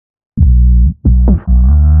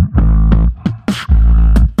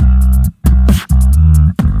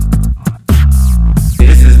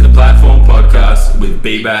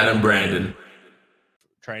T-Bad and Brandon.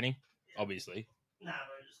 Training, obviously. Nah,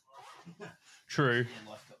 bro, just True.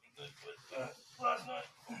 yeah, life got me good. But last night,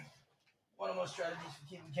 one of my strategies for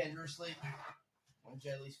keeping Kendra asleep when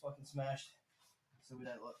Jaylee's fucking smashed, so we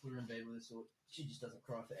don't like put her in bed with us, or she just doesn't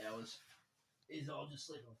cry for hours, is I'll just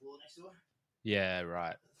sleep on the floor next to her. Yeah,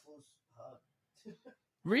 right. The floor's hard.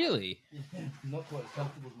 Really? Not quite as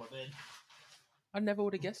comfortable as my bed. I never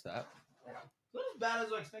would have guessed that. Not as bad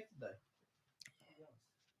as I expected, though.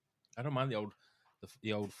 I don't mind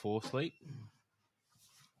the old four sleep.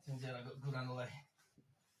 Turns out I got good underlay.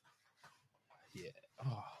 Yeah.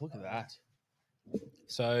 Oh, look at that.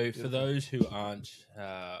 So, for those who aren't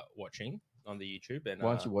watching on the YouTube, and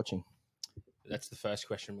Why aren't you watching? That's the first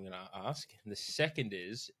question we're going to ask. And the second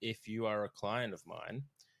is, if you are a client of mine,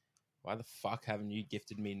 why the fuck haven't you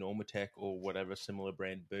gifted me Normatec or whatever similar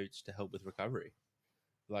brand boots to help with recovery,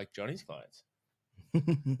 like Johnny's clients?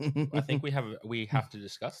 I think we have to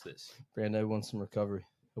discuss this. Brando wants some recovery.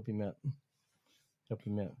 Help him out.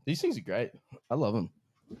 These things are great. I love them.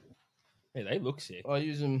 Yeah, they look sick. I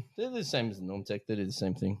use them. They're the same as the Normatec. They do the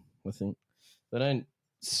same thing, I think. They don't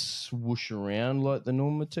swoosh around like the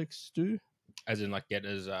Normatecs do. As in, like, get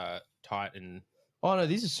as tight and... Oh, no,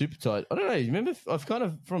 these are super tight. I don't know. Remember, I've kind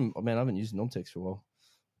of I haven't used Normatecs for a while.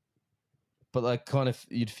 But, like, kind of,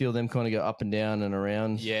 you'd feel them kind of go up and down and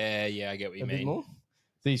around. Yeah, I get what you a mean. bit more.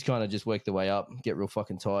 These kind of just work their way up, get real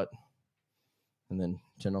fucking tight, and then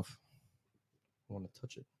turn off. I want to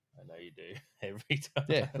touch it. I know you do every time.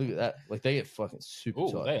 Yeah, look at that. Like, they get fucking super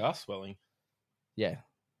Oh, tight. they are swelling. Yeah,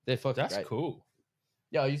 they're fucking That's great. cool.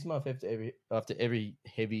 Yeah, I use them after every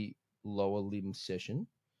heavy lower limb session,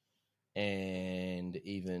 and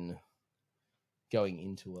even going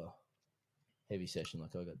into a heavy session.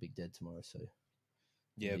 Like, I got Big Dead tomorrow, so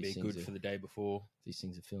Yeah, these be good things for the day before. These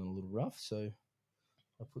things are feeling a little rough, so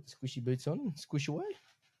I put the squishy boots on and squish away.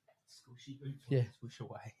 Squishy boots. Yeah. Squish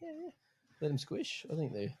away. Yeah. Let them squish. I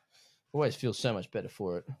think they always feel so much better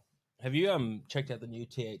for it. Have you checked out the new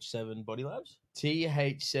TH7 Body Labs?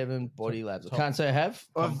 TH7 Body Labs. Tom- I can't say I have.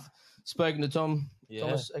 Tom- I've spoken to Tom. Yeah.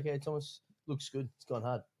 Thomas. Okay, Thomas. Looks good. It's gone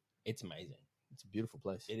hard. It's amazing. It's a beautiful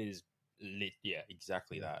place. It is lit. Yeah,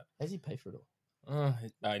 exactly that. How does he pay for it all?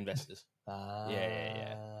 Investors.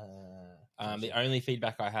 Yeah. The only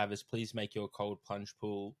feedback I have is please make your cold plunge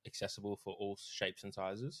pool accessible for all shapes and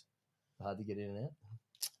sizes. Hard to get in and out.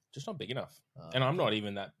 Just not big enough. And I'm not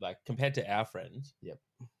even that, like, compared to our friends. Yep.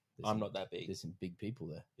 I'm not that big. There's some big people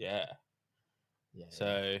there. Yeah. Yeah.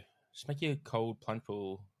 So just make your cold plunge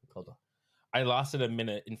pool colder. I lasted a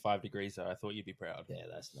minute in 5 degrees, though. I thought you'd be proud. Yeah,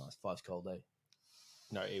 that's nice. 5's cold, eh?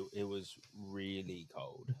 No, it was really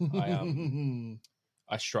cold.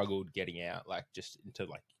 I struggled getting out, like, just to,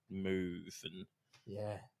 like, move, and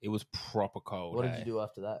yeah, it was proper cold. What did you do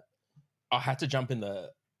after that? I had to jump in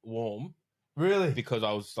the warm. Really? Because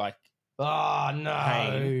I was, like, oh,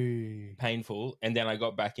 no. Painful. And then I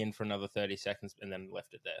got back in for another 30 seconds and then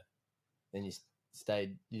left it there. Then you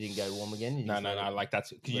stayed, you didn't go warm again? No. Like,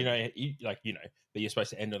 that's because, but you're supposed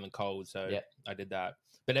to end on the cold. So I did that.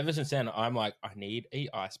 But ever since then, I'm like, I need a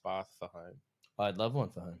ice bath for home. I'd love one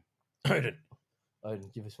for home.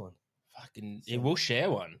 Odin, give us one. Fucking, we'll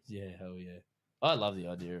share one. Yeah, hell yeah. I love the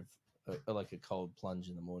idea of like a cold plunge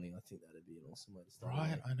in the morning. I think that'd be an awesome way to start.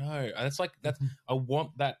 Right, I know. That's I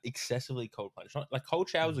want that excessively cold plunge. Not, like, cold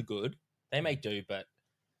showers are good. They make do, but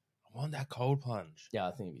I want that cold plunge. Yeah,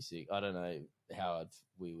 I think it'd be sick. I don't know how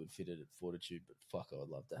we would fit it at Fortitude, but fuck, I would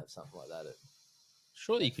love to have something like that.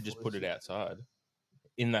 Surely you could just put it outside.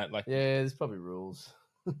 In that, like... Yeah, there's probably rules.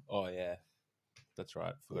 Oh, yeah. That's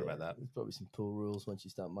right. Forgot about that. There's probably some pool rules once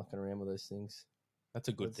you start mucking around with those things. That's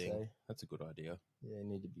a good thing. That's a good idea. Yeah, you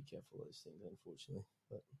need to be careful of those things, unfortunately.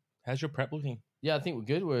 But how's your prep looking? Yeah, I think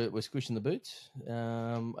we're good. We're squishing the boots.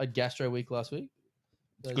 I had gastro week last week.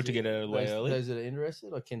 It's good to get it away early. Those that are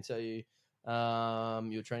interested, I can tell you,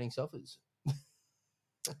 your training suffers.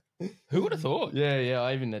 Who would have thought? Yeah.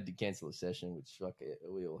 I even had to cancel a session, which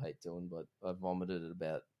we all hate doing, but I vomited at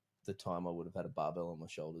about the time I would have had a barbell on my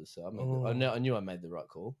shoulders. So I knew I made the right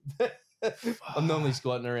call. I'm normally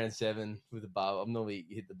squatting around 7 with a bar. I'm normally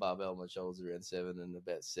hit the barbell on my shoulders around 7, and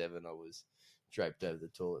about 7 I was draped over the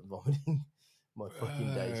toilet vomiting my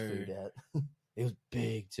fucking day's food out. It was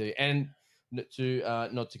big too, and not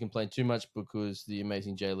to complain too much, because the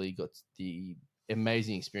amazing Jaylee got the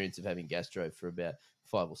amazing experience of having gastro for about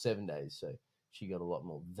 5 or 7 days, so she got a lot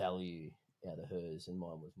more value out of hers, and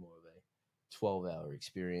mine was more of a 12-hour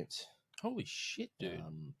experience. Holy shit, dude.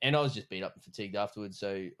 And I was just beat up and fatigued afterwards,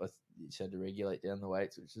 so I just had to regulate down the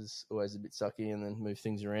weights, which is always a bit sucky, and then move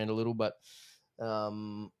things around a little. But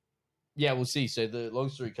Yeah, we'll see. So the long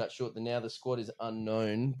story cut short, the squad is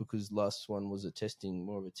unknown because last one was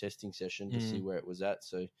more of a testing session to see where it was at.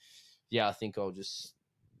 So yeah, I think I'll just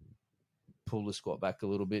pull the squat back a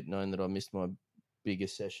little bit, knowing that I missed my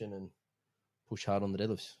biggest session, and push hard on the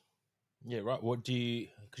deadlifts. Yeah, right. What do you?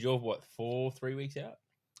 Because you're 3 weeks out.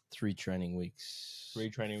 3 training weeks. 3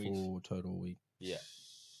 training weeks. 4 total weeks. Yeah.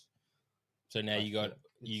 So now I got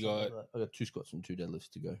 2 squats and 2 deadlifts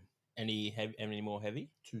to go. Any more heavy?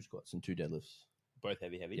 2 squats and 2 deadlifts. Both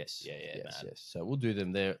heavy. Yes. Yeah. Yes. So we'll do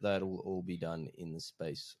them there. That'll all be done in the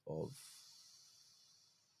space of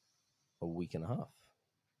a week and a half.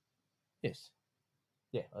 Yes.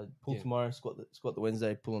 Yeah. I pull tomorrow, squat the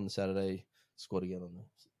Wednesday, pull on the Saturday, squat again on the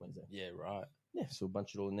Wednesday. Yeah. Right. Yeah. So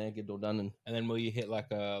bunch it all in there, get it all done, and then will you hit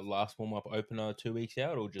like a last warm up opener 2 weeks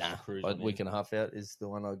out, or just a cruise? A week and a half out is the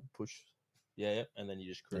one I push. Yeah, and then you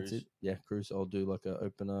just cruise. That's it. Yeah, cruise. I'll do like a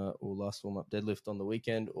opener or last warm up deadlift on the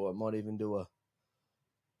weekend, or I might even do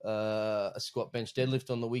a squat bench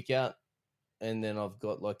deadlift on the week out, and then I've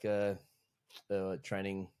got like a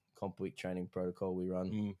training comp week training protocol we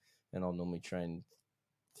run, and I'll normally train.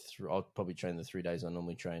 I'll probably train the 3 days I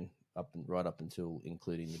normally train right up until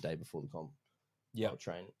including the day before the comp. Yeah, I'll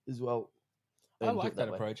train as well. I like that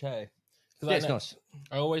approach. Hey. Yeah, it's nice.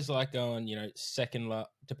 I always like going, second,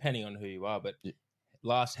 depending on who you are, but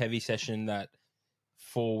last heavy session that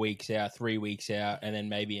 4 weeks out, 3 weeks out, and then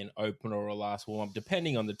maybe an opener or a last warm up,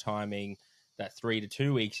 depending on the timing, that 3 to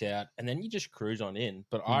 2 weeks out, and then you just cruise on in.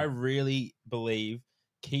 But I really believe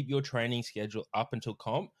keep your training schedule up until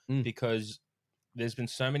comp, because there's been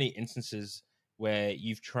so many instances where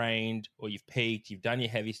you've trained or you've peaked, you've done your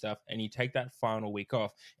heavy stuff, and you take that final week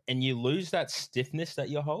off and you lose that stiffness that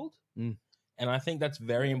you hold. And I think that's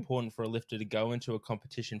very important for a lifter to go into a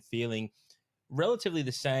competition feeling relatively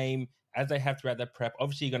the same as they have throughout that prep.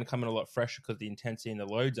 Obviously, you're going to come in a lot fresher because the intensity and the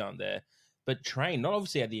loads aren't there. But train, not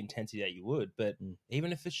obviously at the intensity that you would, but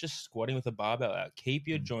even if it's just squatting with a barbell out, keep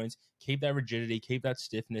your joints, keep that rigidity, keep that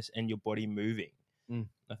stiffness, and your body moving.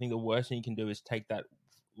 I think the worst thing you can do is take that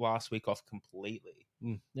last week off completely.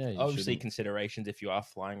 Yeah, obviously considerations if you are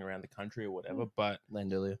flying around the country or whatever, but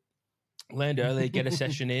land earlier, get a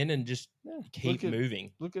session in, and just keep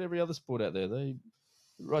moving. Look at every other sport out there. They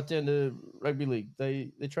right down to rugby league.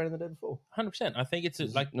 They train the day before. 100%. I think it's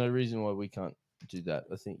like no reason why we can't do that.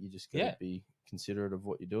 I think you just got to be considerate of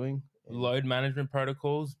what you're doing. Load management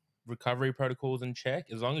protocols, recovery protocols in check.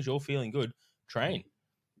 As long as you're feeling good, train.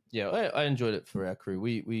 Yeah, I enjoyed it for our crew.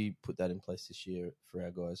 We put that in place this year for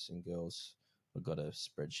our guys and girls. I've got a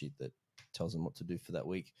spreadsheet that tells them what to do for that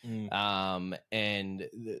week. And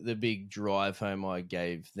the big drive home I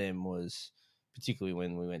gave them was, particularly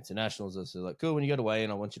when we went to nationals, I said, like, cool, when you go to weigh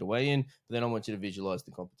in, I want you to weigh in, but then I want you to visualize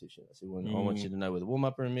the competition. I said, I want you to know where the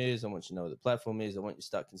warm-up room is. I want you to know where the platform is. I want you to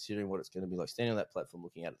start considering what it's going to be like standing on that platform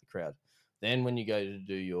looking out at the crowd. Then when you go to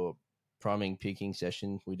do your priming, peaking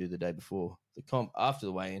session, we do the day before the comp, after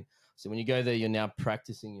the weigh-in. So when you go there, you're now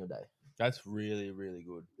practicing your day. That's really, really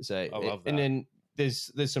good. So I love that. And then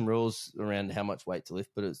there's some rules around how much weight to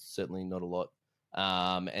lift, but it's certainly not a lot.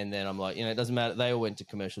 And then I'm like, it doesn't matter. They all went to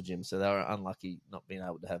commercial gyms, so they were unlucky not being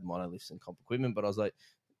able to have monoliths and comp equipment. But I was like,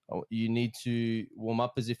 you need to warm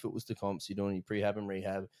up as if it was the comps. You're doing your prehab and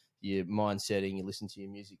rehab, your mind setting, you listen to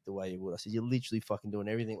your music the way you would. I said, you're literally fucking doing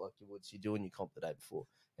everything like you would. So you're doing your comp the day before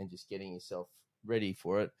and just getting yourself ready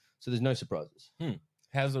for it. So there's no surprises.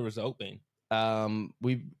 How's the result been?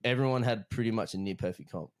 Everyone had pretty much a near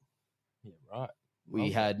perfect comp. Yeah, right.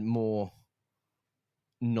 We had more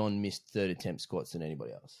non-missed third attempt squats than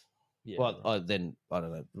anybody else. Yeah. Well, I don't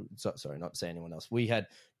know. Sorry, not to say anyone else. We had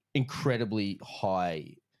incredibly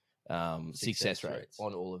high success rates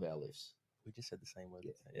on all of our lifts. We just said the same word.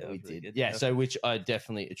 Yeah, we did. Yeah, so which I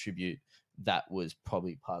definitely attribute that was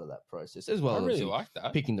probably part of that process as well. I really like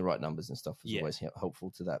that. Picking the right numbers and stuff was always helpful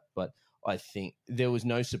to that. But I think there was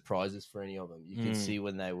no surprises for any of them. You could see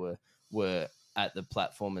when they were at the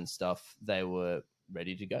platform and stuff, they were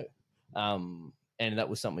ready to go. And that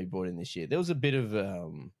was something we brought in this year. There was a bit of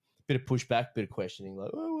pushback, bit of questioning, like,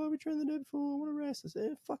 oh, why are we training the day before? I want to rest. I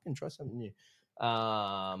said, fucking try something new.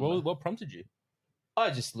 What prompted you?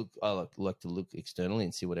 I like to look externally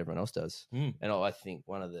and see what everyone else does. And I think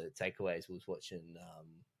one of the takeaways was watching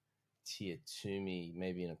Tia Toomey,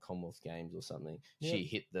 maybe in a Commonwealth Games or something. Yeah. She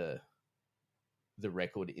hit the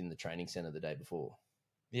record in the training center the day before.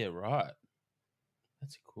 Yeah, right.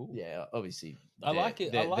 That's cool. Yeah, obviously. I like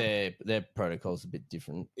it. Their protocol's a bit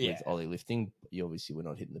different with Ollie lifting. You obviously were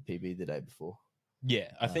not hitting the PB the day before. Yeah,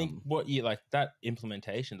 I think what you like that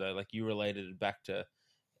implementation though, like you related it back to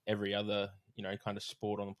every other, kind of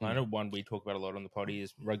sport on the planet. One we talk about a lot on the potty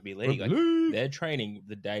is rugby league. Rugby league. They're training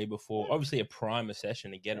the day before, obviously a primer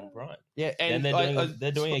session to get them primed. Yeah, and and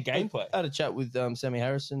they're doing a gameplay. I had a chat with Sammy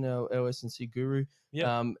Harrison, our S&C guru.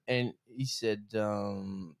 Yeah. And he said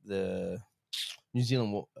the New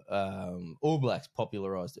Zealand All Blacks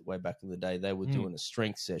popularised it way back in the day. They were doing a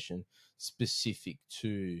strength session specific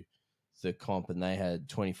to the comp, and they had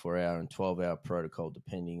 24-hour and 12-hour protocol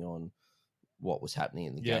depending on what was happening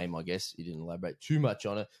in the game. I guess he didn't elaborate too much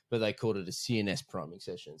on it, but they called it a CNS priming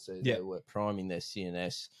session. So they were priming their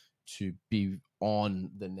CNS to be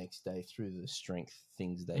on the next day through the strength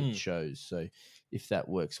things they chose. So if that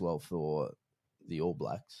works well for the All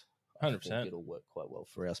Blacks, 100%, I think it'll work quite well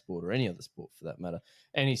for our sport or any other sport for that matter.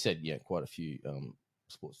 And he said, quite a few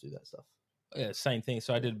sports do that stuff. Yeah, same thing.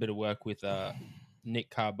 So I did a bit of work with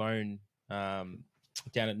Nick Carbone down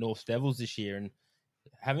at North Devils this year, and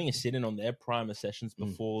having a sit-in on their primer sessions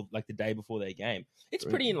before, like the day before their game. It's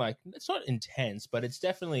pretty, it's not intense, but it's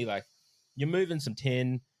definitely like you're moving some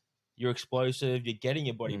tin, you're explosive, you're getting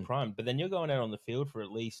your body primed, but then you're going out on the field for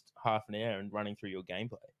at least half an hour and running through your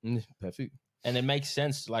gameplay. Perfect. And it makes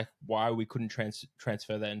sense, like, why we couldn't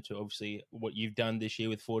transfer that into, obviously, what you've done this year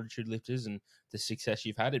with fortitude lifters and the success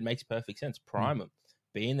you've had. It makes perfect sense. Prime them.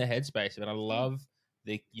 Be in the headspace. And I love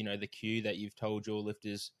the cue that you've told your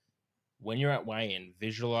lifters, when you're at weigh-in,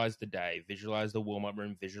 visualize the day, visualize the warm-up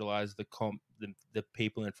room, visualize the comp, the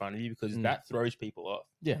people in front of you, because that throws people off.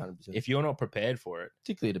 Yeah, 100%. If you're not prepared for it.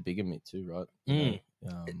 Particularly at a bigger meet too, right?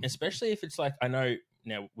 Especially if it's like, I know,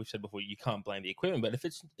 now we've said before, you can't blame the equipment, but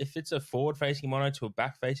if it's a forward-facing mono to a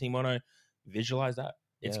back-facing mono, visualize that.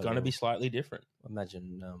 It's going to be slightly different.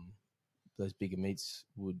 Imagine those bigger meets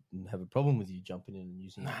would have a problem with you jumping in and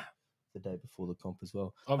using the day before the comp as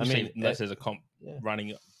well. Obviously, unless there's a comp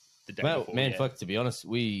running the day before. Man, fuck, to be honest,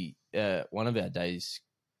 we one of our days,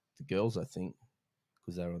 the girls, I think,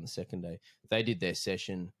 because they were on the second day, they did their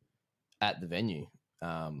session at the venue.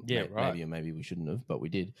 Maybe we shouldn't have, but we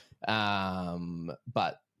did.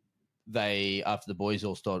 But they, after the boys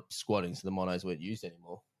all started squatting, so the monos weren't used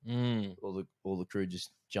anymore. All the crew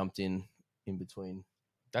just jumped in between.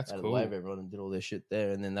 That's out cool. Of the way of everyone and did all their shit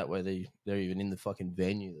there, and then that way they're even in the fucking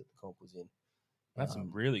venue that the comp was in. That's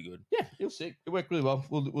really good. Yeah, it was sick. It worked really well.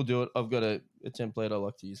 We'll do it. I've got a template I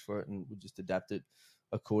like to use for it, and we'll just adapt it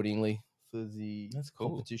accordingly for the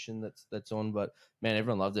competition that's on. But man,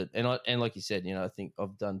 everyone loved it, and like you said, I think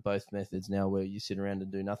I've done both methods now, where you sit around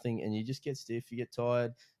and do nothing, and you just get stiff, you get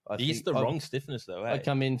tired. It's the wrong stiffness though. I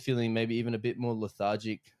come in feeling maybe even a bit more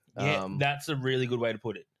lethargic. Yeah, that's a really good way to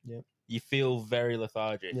put it. Yeah, you feel very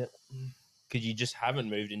lethargic. Yeah, because you just haven't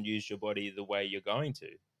moved and used your body the way you're going to.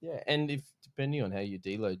 Yeah, and if depending on how you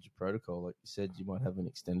deload your protocol, like you said, you might have an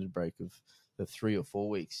extended break of 3 or 4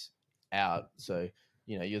 weeks out. So,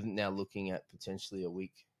 you're now looking at potentially a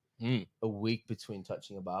week between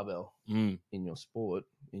touching a barbell in your sport,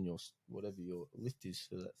 in your whatever your lift is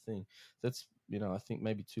for that thing. That's, I think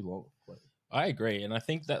maybe too long. I agree. And I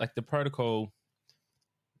think that like the protocol,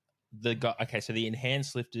 so the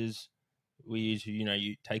enhanced lifters, we use,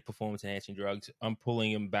 you take performance enhancing drugs. I'm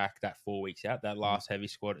pulling them back that 4 weeks out. That last heavy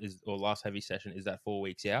squat last heavy session is that 4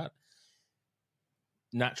 weeks out.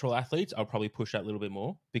 Natural athletes, I'll probably push that a little bit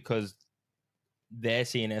more because their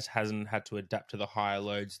CNS hasn't had to adapt to the higher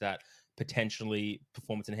loads that potentially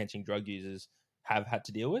performance enhancing drug users have had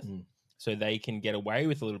to deal with. So they can get away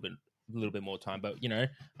with a little bit more time. But,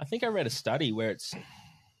 I think I read a study where it's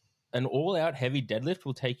an all-out heavy deadlift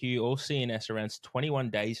will take you, all CNS, around 21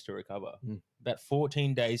 days to recover. About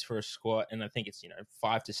 14 days for a squat, and I think it's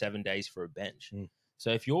 5 to 7 days for a bench.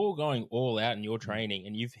 So if you're going all out and you're training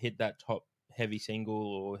and you've hit that top heavy single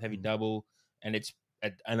or heavy double, and it's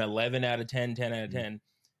an 11 out of 10, 10 out of 10,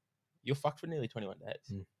 you're fucked for nearly 21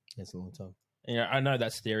 days. That's a long time. I know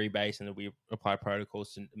that's theory-based and that we apply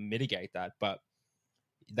protocols to mitigate that, but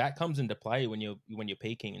that comes into play when you're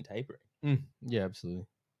peaking and tapering. Yeah, absolutely.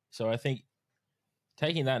 So I think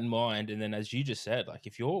taking that in mind, and then as you just said, like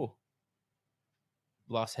if your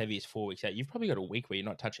last heavy is 4 weeks out, you've probably got a week where you're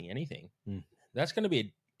not touching anything. That's going to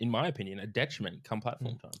be, in my opinion, a detriment come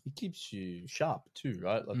platform time. It keeps you sharp too,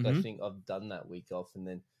 right? Like I think I've done that week off, and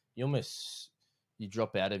then you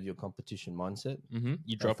drop out of your competition mindset.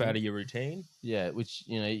 You drop out of your routine. Yeah, which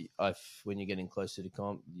when you're getting closer to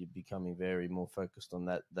comp, you're becoming very more focused on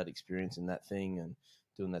that experience and that thing and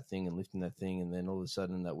doing that thing and lifting that thing, and then all of a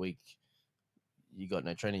sudden that week you got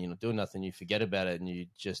no training, you're not doing nothing, you forget about it, and you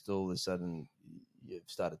just all of a sudden you've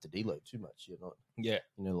started to deload too much. You're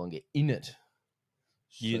no longer in it.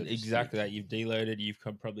 Exactly that. You've deloaded. You've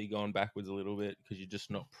probably gone backwards a little bit because you're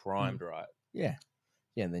just not primed right. Yeah,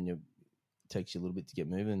 and then you're takes you a little bit to get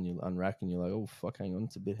moving. And you unrack and you're like, oh fuck, hang on,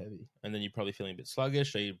 it's a bit heavy. And then you're probably feeling a bit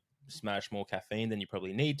sluggish, so you smash more caffeine than you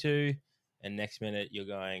probably need to. And next minute you're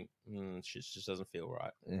going, shit just doesn't feel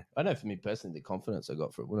right. Yeah. I know for me personally, the confidence I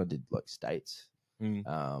got for it when I did like states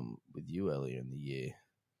with you earlier in the year.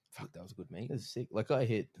 Fuck, that was a good meet. It was sick. Like I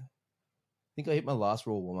think I hit my last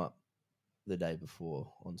raw warm up the day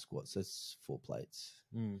before on squats. That's 4 plates.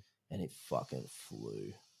 And it fucking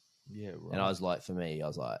flew. Yeah, right. And I was like,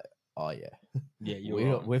 oh yeah.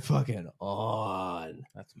 Yeah, we're fucking on.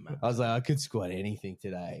 That's mad. I was like, I could squat anything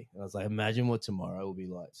today. I was like, imagine what tomorrow will be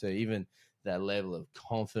like. So even that level of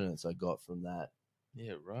confidence I got from that.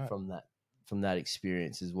 Yeah, right. From that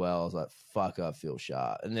experience as well, I was like, fuck, I feel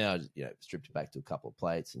sharp. And then I just, stripped it back to a couple of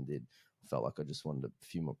plates and felt like I just wanted a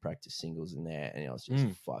few more practice singles in there. And I was just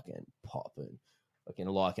fucking popping. Like,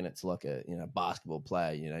 liking it to like a, basketball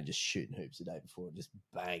player, just shooting hoops the day before, just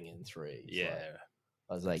banging threes. Yeah. Like,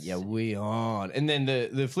 I was like, yeah, we on. And then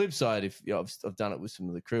the flip side, if I've done it with some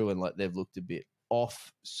of the crew and like they've looked a bit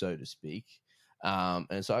off, so to speak.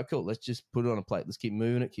 And so, cool, let's just put it on a plate. Let's keep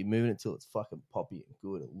moving it till it's fucking poppy and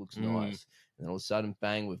good. It looks nice. And then all of a sudden,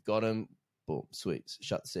 bang, we've got them. Boom, sweet.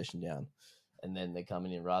 Shut the session down. And then they're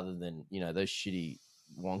coming in rather than, those shitty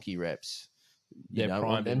wonky reps. You don't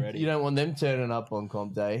want them, ready. You don't want them turning up on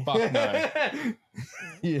comp day. Fuck no.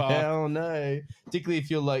 Hell no. Particularly if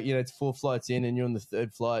you're like, it's 4 flights in and you're on the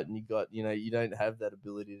 3rd flight and you got, you don't have that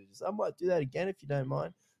ability to just, I might do that again if you don't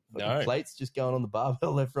mind. No. Plates just going on the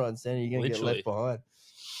barbell left, right, and center. You're going to get left behind.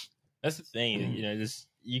 That's the thing.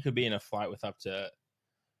 You could be in a flight with up to,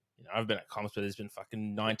 I've been at comps, but there's been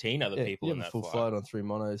fucking 19 other people in that full flight on 3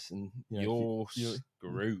 monos and you're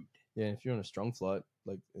screwed. Yeah, if you're on a strong flight,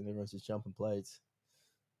 like, and everyone's just jumping plates,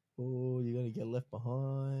 you're going to get left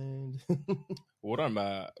behind. What I'm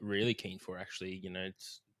really keen for, actually,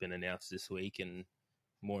 it's been announced this week and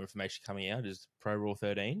more information coming out, is ProRaw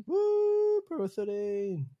 13. Woo, ProRaw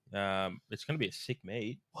 13. It's going to be a sick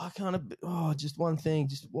meet. Why can't it be? Just one thing.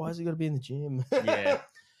 Just why has it got to be in the gym? Yeah.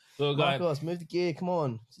 Look, Marcos, move the gear. Come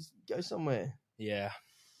on. Just go somewhere. Yeah.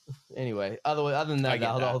 Anyway, other than that, the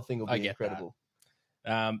whole thing will be incredible.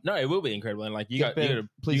 No, it will be incredible. And like you got a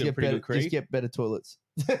pretty good crew. Just get better toilets.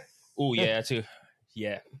 Oh yeah,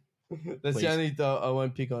 yeah. That's the only thought. I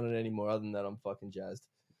won't pick on it anymore. Other than that, I'm fucking jazzed.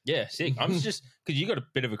 Yeah, sick. I'm just because you got a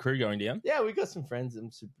bit of a crew going down. Yeah, we got some friends.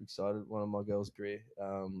 I'm super excited. One of my girls, Greer,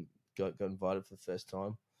 got invited for the first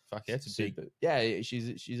time. Fuck yeah, it's a big. Yeah,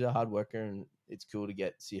 she's a hard worker, and it's cool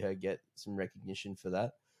to see her get some recognition for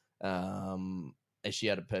that. And she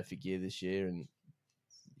had a perfect year this year, and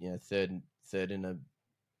third in a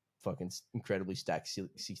fucking incredibly stacked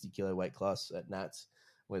 60 kilo weight class at Nats,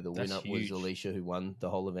 where the winner was Alicia, who won the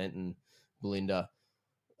whole event, and Belinda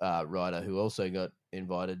Ryder, who also got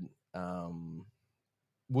invited.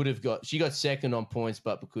 She got second on points,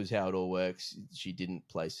 but because how it all works, she didn't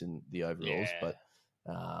place in the overalls. Yeah.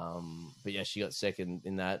 But yeah, she got second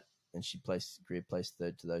in that, and Greer placed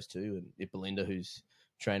third to those two. And Belinda, who's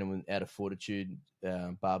training out of Fortitude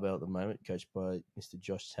barbell at the moment, coached by Mr.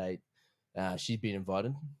 Josh Tate. She's been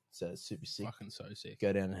invited, so it's super sick. Fucking so sick.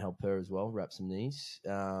 Go down and help her as well, wrap some knees.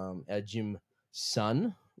 Our gym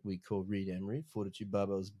son, we call Reed Emery, Fortitude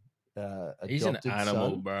Barbell's adopted He's an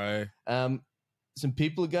animal, son. Bro. Some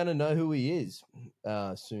people are going to know who he is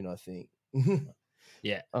soon, I think.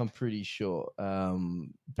 Yeah. I'm pretty sure.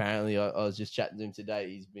 Apparently, I was just chatting to him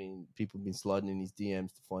today. People have been sliding in his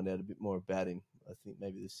DMs to find out a bit more about him. I think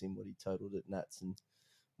maybe they've seen what he totaled at Nats and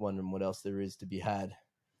wondering what else there is to be had.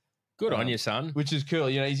 Good on you, son. Which is cool.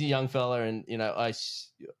 He's a young fella, and I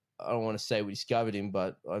don't want to say we discovered him,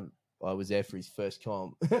 but I was there for his first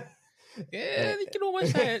comp. Yeah, you can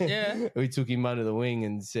almost say it. Yeah, we took him under the wing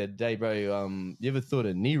and said, "Hey, bro, you ever thought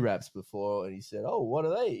of knee wraps before?" And he said, "Oh, what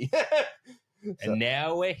are they?" And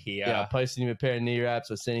now we're here. Yeah, I posted him a pair of knee wraps.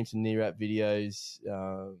 I sent him some knee wrap videos.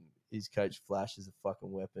 His coach Flash is a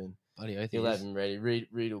fucking weapon. He'll have him ready. Reed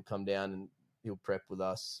will come down and he'll prep with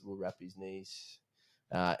us. We'll wrap his knees.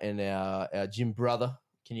 And our gym brother.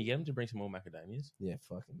 Can you get him to bring some more macadamias? Yeah,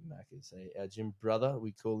 fucking macas. Our gym brother,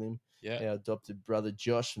 we call him. Yeah. Our adopted brother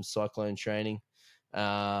Josh from Cyclone Training.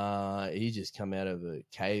 He just come out of a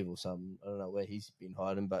cave or something. I don't know where he's been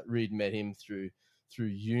hiding, but Reed met him through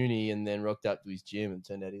uni and then rocked up to his gym and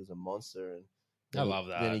turned out he was a monster. And I love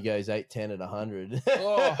that. Then he goes 8'10" at 100.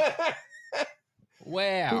 Oh.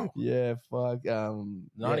 Wow. Yeah, fuck.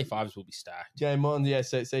 95s will be stacked. Game on, yeah.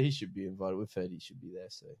 So he should be invited. We've heard he should be there.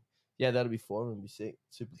 So yeah, that'll be 4 and be sick.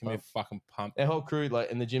 Super. Can be fucking pumped. Our whole crew,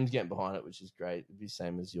 and the gym's getting behind it, which is great. It'll be the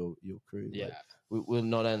same as your crew. Yeah. We'll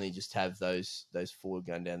not only just have those 4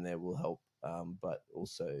 going down there will help, but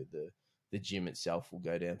also the gym itself will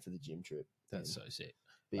go down for the gym trip. That's so sick.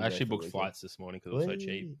 Be I there actually for booked the weekend. flights this morning because it was so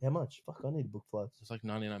cheap. How much? Fuck, I need to book flights. It's like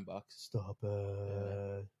 $99. Stop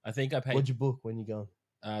it. I think I paid What'd you book? When you going?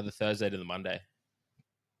 the Thursday to the Monday.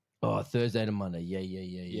 Oh, Thursday to Monday.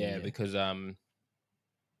 Yeah. Because I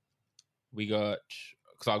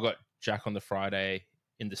got Jack on the Friday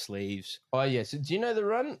in the sleeves. Oh, yeah. So do you know the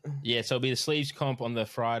run? Yeah, so it'll be the sleeves comp on the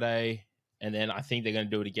Friday, and then I think they're going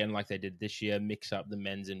to do it again like they did this year, mix up the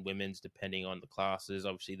men's and women's depending on the classes.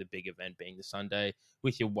 Obviously, the big event being the Sunday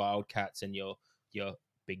with your Wildcats and your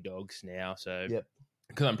big dogs now. So, Yep.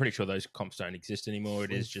 Because I'm pretty sure those comps don't exist anymore.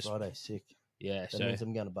 It is just Friday, sick. Yeah, That so means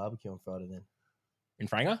I'm going to barbecue on Friday then. in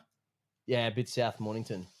Franger? Yeah, a bit south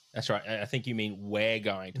Mornington. That's right. I think you mean we're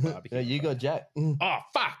going to barbecue. No, you got Jack. Oh,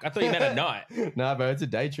 fuck. I thought you meant at night. Nah, bro, it's a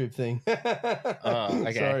day trip thing.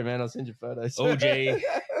 Okay. Sorry, man. I'll send you photos. Oh, gee.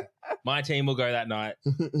 My team will go that night.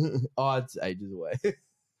 Oh, it's ages away.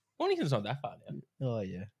 Mornington's not that far now. Oh,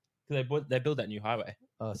 yeah. Because they built that new highway.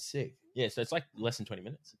 Oh, sick. Yeah, so it's like less than 20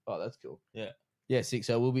 minutes. Oh, that's cool. Yeah. Yeah, sick.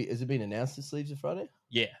 So has it been announced the sleeves of Friday?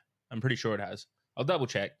 Yeah, I'm pretty sure it has. I'll double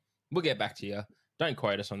check. We'll get back to you. Don't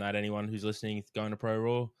quote us on that. Anyone who's listening, going to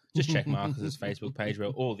ProRaw, just check Marcus's Facebook page where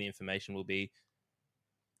all the information will be.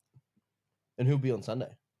 And who'll be on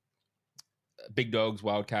Sunday? Big dogs,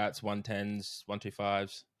 Wildcats, 110s,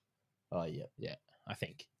 125s. Oh, yeah. Yeah, I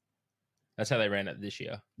think. That's how they ran it this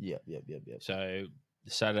year. Yep. So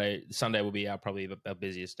Sunday will be probably our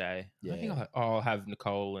busiest day. Yeah. I think I'll have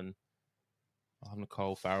Nicole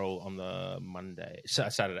Farrell on the Monday.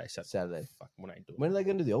 Saturday. Fuck, what ain't doing? When are they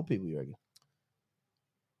going to do the old people, you reckon?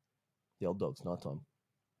 The old dogs, nighttime.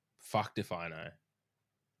 Fucked if I know.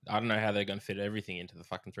 I don't know how they're going to fit everything into the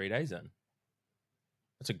fucking 3 days then.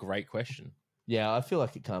 That's a great question. Yeah, I feel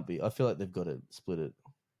like it can't be. I feel like they've got to split it.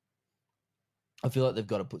 I feel like they've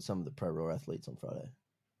got to put some of the ProRaw athletes on Friday.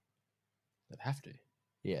 They'd have to.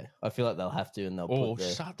 Yeah, I feel like they'll have to, and they'll Or put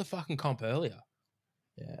start the fucking comp earlier.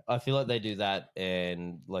 Yeah, I feel like they do that,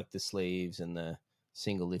 and like the sleeves and the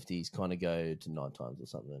single lifties kind of go to night times or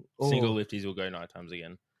something. Single lifties will go night times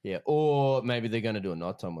again. Yeah, or maybe they're going to do a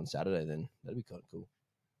night time on Saturday. Then that'd be kind of cool.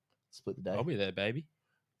 Split the day. I'll be there, baby.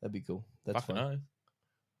 That'd be cool. That's Fucking fun. know.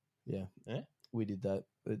 Yeah, Yeah. We did that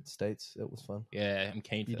at States. That was fun. Yeah, I'm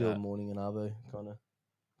keen for You that. do a morning and arvo kind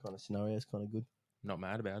of scenarios, kind of good. Not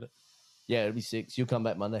mad about it. Yeah, it'll be sick. So you'll come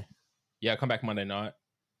back Monday. Yeah, I'll come back Monday night.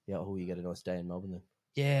 Yeah, you get a nice day in Melbourne then.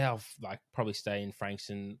 Yeah, I'll probably stay in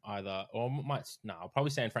Frankston either, or I'll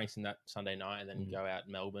probably stay in Frankston that Sunday night and then go out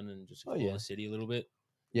in Melbourne and just explore the city a little bit.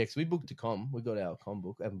 Yeah, because we booked a com. We got our com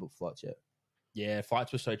book. I haven't booked flights yet. Yeah,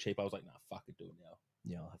 flights were so cheap. I was like, nah, fuck it, do it now.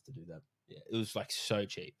 Yeah, I'll have to do that. Yeah, it was like so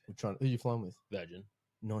cheap. Who you flying with? Virgin.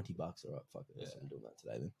 $90. All right, fuck it. Yeah. I'm doing that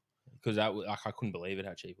today then. Because I couldn't believe it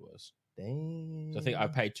how cheap it was. Damn. So I think I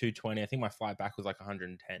paid $220. I think my flight back was like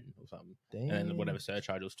 110 or something. Damn. And then whatever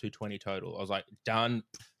surcharge was $220 total. I was like, done.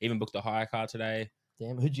 Even booked a hire car today.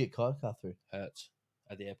 Damn. Who'd you get car through? Hertz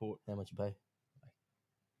at the airport. How much you pay? Like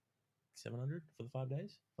 $700 for the 5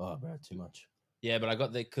 days. Oh, bro, too much. Yeah, but I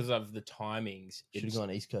got there because of the timings. Should have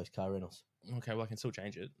gone East Coast Car Rentals. Okay, well I can still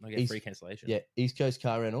change it. I get free cancellation. Yeah, East Coast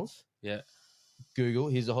Car Rentals. Yeah. Google.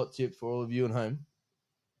 Here's a hot tip for all of you at home.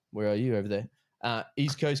 Where are you over there?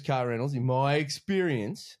 East Coast Car Rentals, in my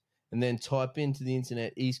experience, and then type into the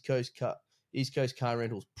internet East Coast Car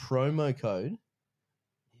Rentals promo code.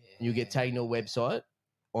 Yeah. You'll get taken to a website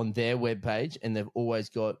on their webpage, and they've always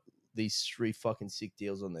got these 3 fucking sick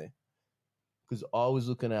deals on there. Because I was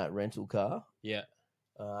looking at rental car. Yeah.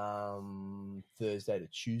 Thursday to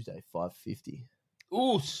Tuesday, $550.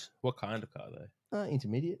 Ooh, what kind of car though?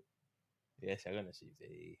 Intermediate. Yes, I got an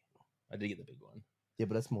SUV. I did get the big one. Yeah,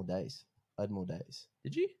 but that's more days. I had more days.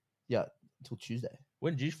 Did you? Yeah, until Tuesday.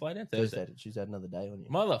 When did you fly down? Thursday to Tuesday, another day on you.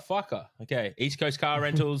 Motherfucker. Okay, East Coast Car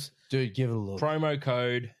Rentals. Dude, give it a look. Promo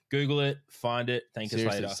code. Google it. Find it. Thank us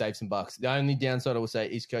later. Save some bucks. The only downside I will say,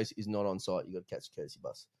 East Coast is not on site. You got to catch a courtesy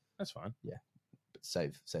bus. That's fine. Yeah, but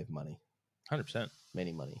save money. 100%.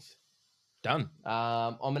 Many monies. Done.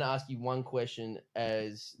 I'm going to ask you one question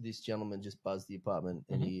as this gentleman just buzzed the apartment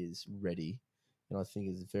and he is ready. And I think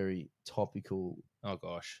it's very topical. Oh,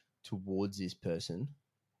 gosh. Towards this person.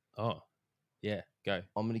 Oh, yeah. Go.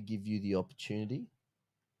 I'm going to give you the opportunity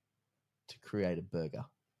to create a burger.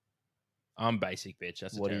 I'm basic, bitch.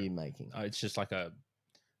 That's what are you making? Oh, it's just like a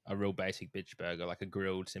real basic bitch burger, like a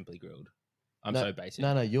grilled, simply grilled. I'm so basic.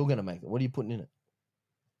 No, you're going to make it. What are you putting in it?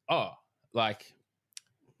 Oh, like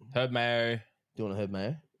herb mayo. Doing a herb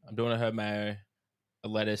mayo? I'm doing a herb mayo, a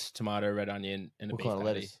lettuce, tomato, red onion, and a beef kind of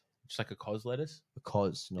patty. Lettuce? Just like a cos lettuce. A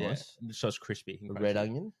cos, nice. Yeah, so it's crispy. A red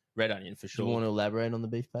onion? Red onion for sure. Do you want to elaborate on the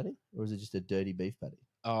beef patty? Or is it just a dirty beef patty?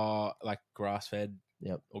 Like grass-fed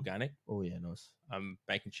Yep. organic. Oh yeah, nice. I'm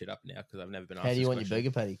making shit up now because I've never been asked. How do you this want question. your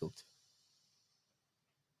burger patty cooked?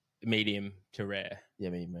 Medium to rare. Yeah,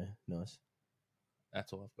 man. Nice.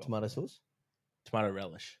 That's all I've got. Tomato sauce? Tomato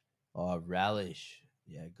relish. Oh, relish.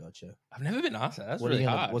 Yeah, gotcha. I've never been asked that. That's What really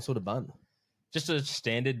hard. What sort of bun? Just a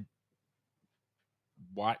standard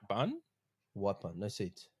white bun. White bun, no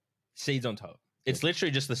seeds. Seeds on top. It's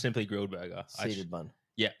literally just the simply grilled burger. Seeded bun.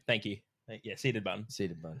 Yeah, thank you. Yeah, seeded bun.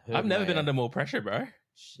 Seeded bun. I've never been under more pressure, bro.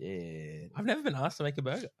 Shit. I've never been asked to make a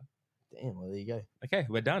burger. Damn, well, there you go. Okay,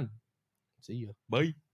 we're done. See ya. Bye.